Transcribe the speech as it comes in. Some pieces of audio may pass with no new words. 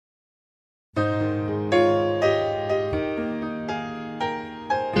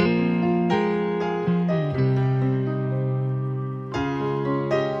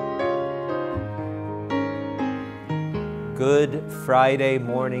Good Friday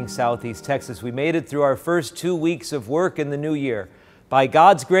morning, Southeast Texas. We made it through our first 2 weeks of work in the new year. By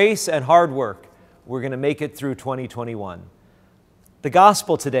God's grace and hard work, we're going to make it through 2021. The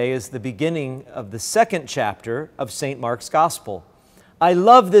gospel today is the beginning of the second chapter of St. Mark's Gospel. I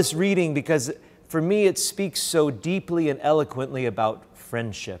love this reading because for me it speaks so deeply and eloquently about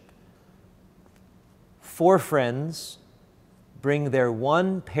friendship. 4 friends bring their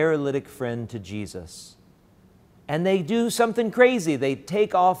one paralytic friend to Jesus. And they do something crazy. They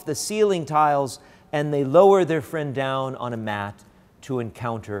take off the ceiling tiles and they lower their friend down on a mat to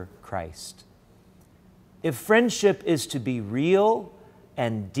encounter Christ. If friendship is to be real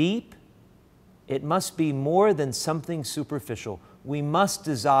and deep, it must be more than something superficial. We must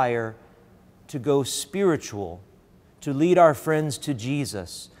desire to go spiritual, to lead our friends to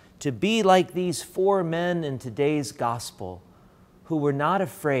Jesus, to be like these 4 men in today's gospel who were not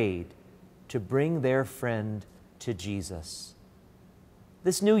afraid to bring their friend to Jesus.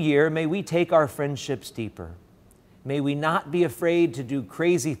 This new year, may we take our friendships deeper. May we not be afraid to do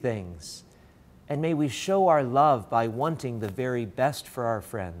crazy things. And may we show our love by wanting the very best for our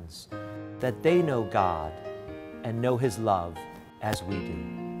friends, that they know God and know His love as we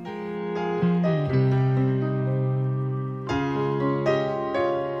do.